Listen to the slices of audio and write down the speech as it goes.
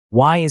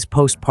Why is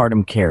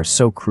postpartum care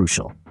so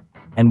crucial?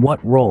 And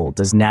what role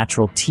does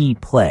natural tea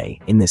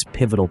play in this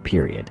pivotal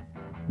period?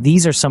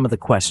 These are some of the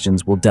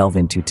questions we'll delve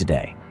into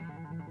today.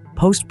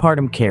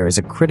 Postpartum care is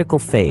a critical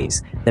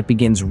phase that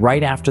begins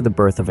right after the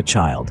birth of a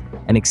child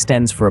and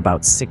extends for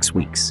about 6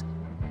 weeks.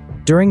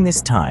 During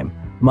this time,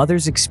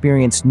 mothers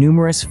experience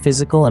numerous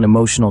physical and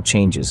emotional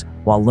changes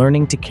while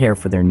learning to care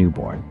for their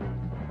newborn.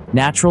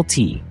 Natural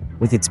tea,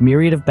 with its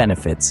myriad of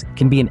benefits,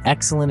 can be an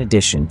excellent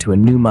addition to a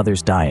new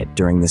mother's diet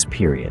during this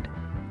period.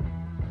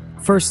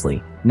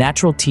 Firstly,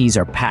 natural teas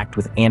are packed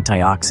with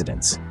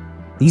antioxidants.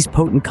 These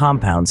potent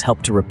compounds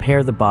help to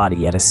repair the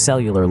body at a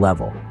cellular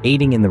level,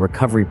 aiding in the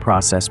recovery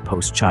process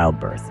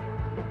post-childbirth.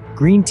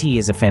 Green tea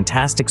is a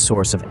fantastic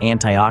source of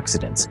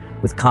antioxidants,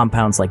 with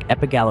compounds like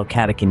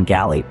epigallocatechin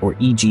gallate or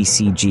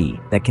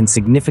EGCG that can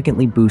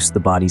significantly boost the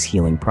body's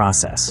healing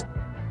process.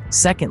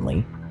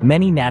 Secondly,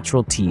 many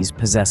natural teas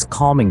possess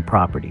calming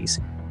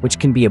properties, which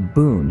can be a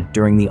boon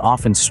during the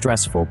often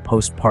stressful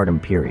postpartum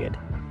period.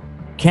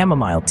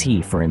 Chamomile tea,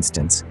 for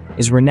instance,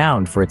 is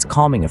renowned for its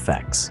calming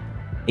effects.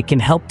 It can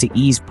help to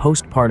ease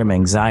postpartum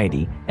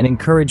anxiety and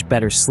encourage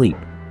better sleep,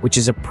 which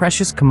is a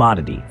precious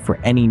commodity for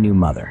any new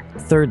mother.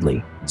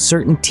 Thirdly,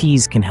 certain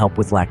teas can help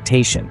with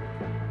lactation.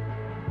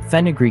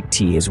 Fenugreek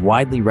tea is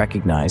widely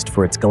recognized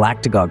for its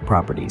galactagogue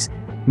properties,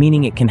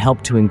 meaning it can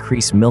help to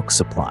increase milk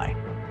supply.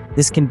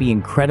 This can be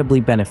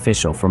incredibly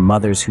beneficial for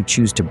mothers who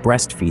choose to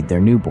breastfeed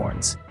their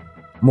newborns.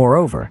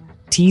 Moreover,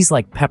 teas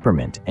like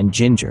peppermint and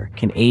ginger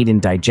can aid in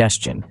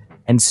digestion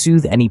and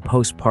soothe any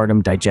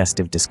postpartum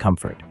digestive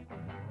discomfort.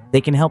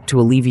 They can help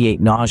to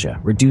alleviate nausea,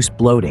 reduce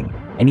bloating,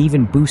 and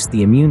even boost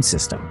the immune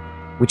system,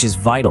 which is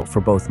vital for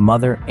both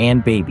mother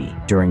and baby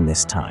during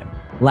this time.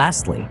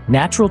 Lastly,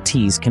 natural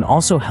teas can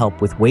also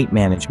help with weight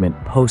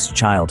management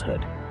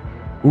post-childhood.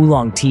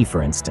 Oolong tea,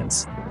 for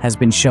instance, has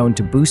been shown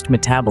to boost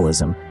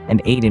metabolism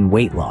and aid in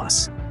weight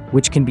loss,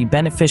 which can be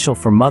beneficial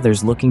for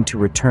mothers looking to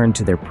return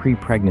to their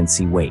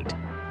pre-pregnancy weight.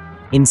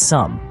 In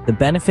sum, the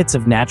benefits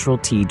of natural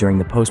tea during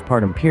the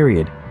postpartum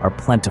period are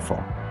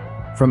plentiful.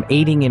 From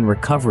aiding in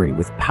recovery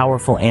with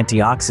powerful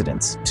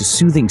antioxidants to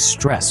soothing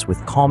stress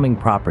with calming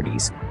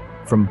properties,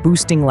 from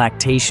boosting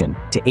lactation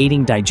to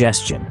aiding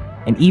digestion,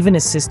 and even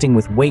assisting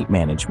with weight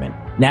management,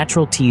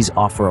 natural teas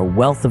offer a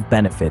wealth of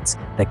benefits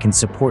that can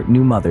support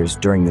new mothers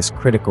during this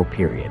critical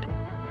period.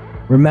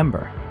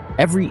 Remember,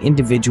 every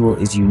individual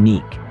is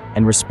unique,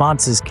 and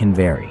responses can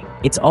vary.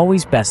 It's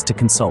always best to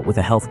consult with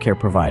a healthcare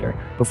provider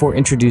before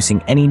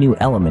introducing any new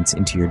elements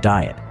into your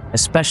diet,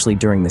 especially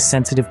during the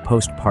sensitive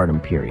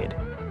postpartum period.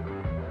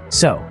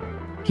 So,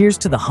 here's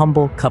to the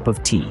humble cup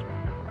of tea,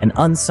 an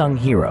unsung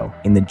hero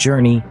in the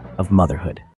journey of motherhood.